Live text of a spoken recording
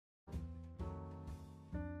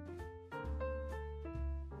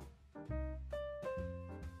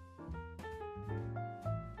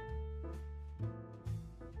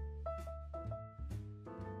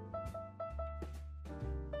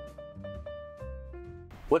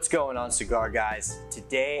What's going on, cigar guys?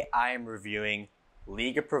 Today I am reviewing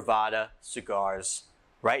Liga Privada cigars.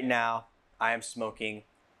 Right now I am smoking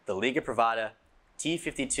the Liga Privada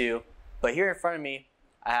T52, but here in front of me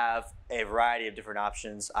I have a variety of different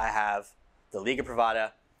options. I have the Liga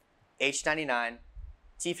Privada H99,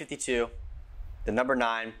 T52, the number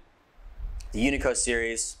 9, the Unico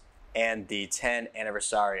series, and the 10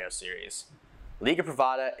 Anniversario series. Liga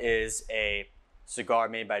Privada is a cigar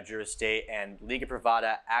made by Drew Estate, and Liga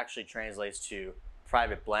Privada actually translates to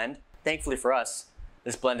private blend. Thankfully for us,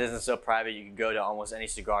 this blend isn't so private. You can go to almost any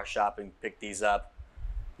cigar shop and pick these up.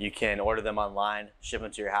 You can order them online, ship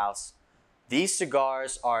them to your house. These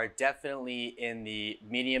cigars are definitely in the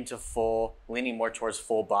medium to full, leaning more towards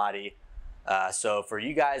full body. So for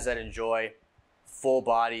you guys that enjoy full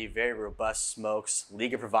body, very robust smokes,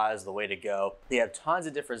 Liga Privada is the way to go. They have tons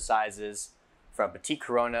of different sizes, from Petite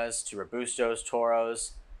Coronas to Robustos,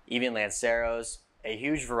 Toros, even Lanceros, a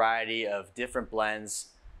huge variety of different blends,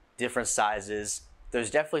 different sizes. There's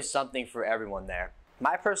definitely something for everyone there.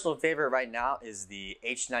 My personal favorite right now is the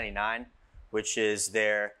H99, which is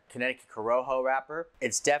their Connecticut Corojo wrapper.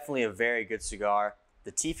 It's definitely a very good cigar.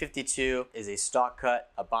 The T52 is a stock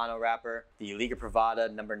cut Habano wrapper. The Liga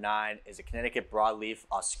Privada number 9 is a Connecticut broadleaf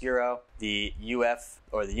Oscuro. The UF,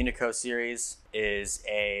 or the Unico series, is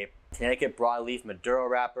a Connecticut broadleaf Maduro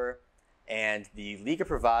wrapper. And the Liga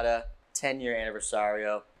Privada 10-year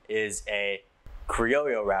Anniversario is a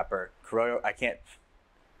Criollo wrapper. Criollo, I can't,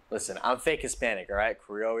 listen, I'm fake Hispanic, all right?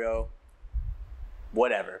 Criollo,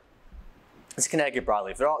 whatever. It's Connecticut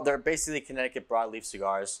broadleaf. They're basically Connecticut broadleaf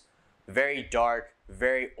cigars. Very dark,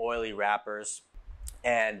 very oily wrappers.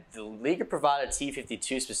 And the Liga Privada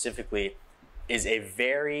T52 specifically is a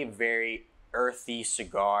very, very earthy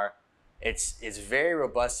cigar. It's very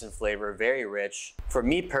robust in flavor, very rich. For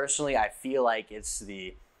me personally, I feel like it's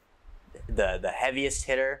the heaviest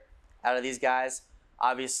hitter out of these guys.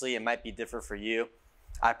 Obviously, it might be different for you.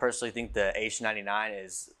 I personally think the H99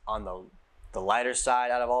 is on the lighter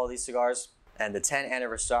side out of all of these cigars. And the 10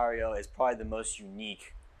 Anniversario is probably the most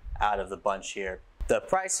unique out of the bunch here. The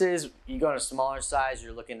prices, you go on a smaller size,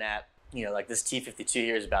 you're looking at, like this T52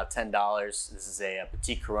 here is about $10. This is a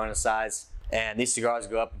Petite Corona size. And these cigars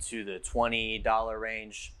go up into the $20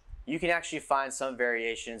 range. You can actually find some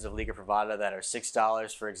variations of Liga Privada that are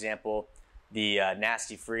 $6. For example, the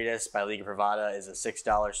Nasty Fritas by Liga Privada is a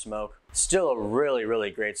 $6 smoke. Still a really,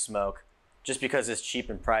 really great smoke. Just because it's cheap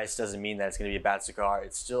in price doesn't mean that it's going to be a bad cigar.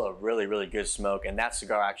 It's still a really, really good smoke, and that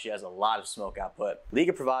cigar actually has a lot of smoke output.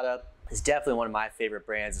 Liga Privada is definitely one of my favorite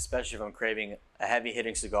brands, especially if I'm craving a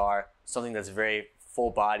heavy-hitting cigar, something that's very full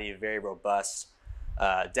body, very robust.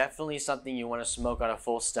 Definitely something you want to smoke on a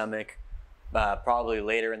full stomach, probably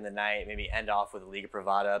later in the night, maybe end off with a Liga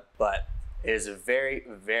Privada. But it is a very,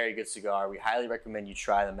 very good cigar. We highly recommend you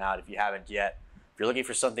try them out if you haven't yet. If you're looking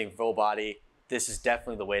for something full body, this is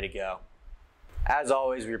definitely the way to go. As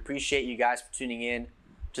always, we appreciate you guys for tuning in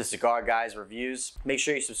to Cigar Guys Reviews. Make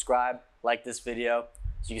sure you subscribe, like this video,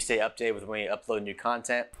 so you can stay updated with when we upload new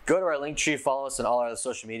content. Go to our link tree, follow us on all our other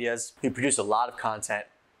social medias. We produce a lot of content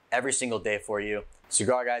every single day for you.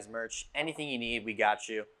 Cigar Guys merch, anything you need, we got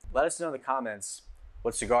you. Let us know in the comments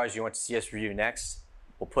what cigars you want to see us review next.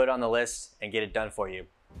 We'll put it on the list and get it done for you.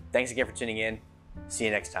 Thanks again for tuning in. See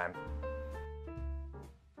you next time.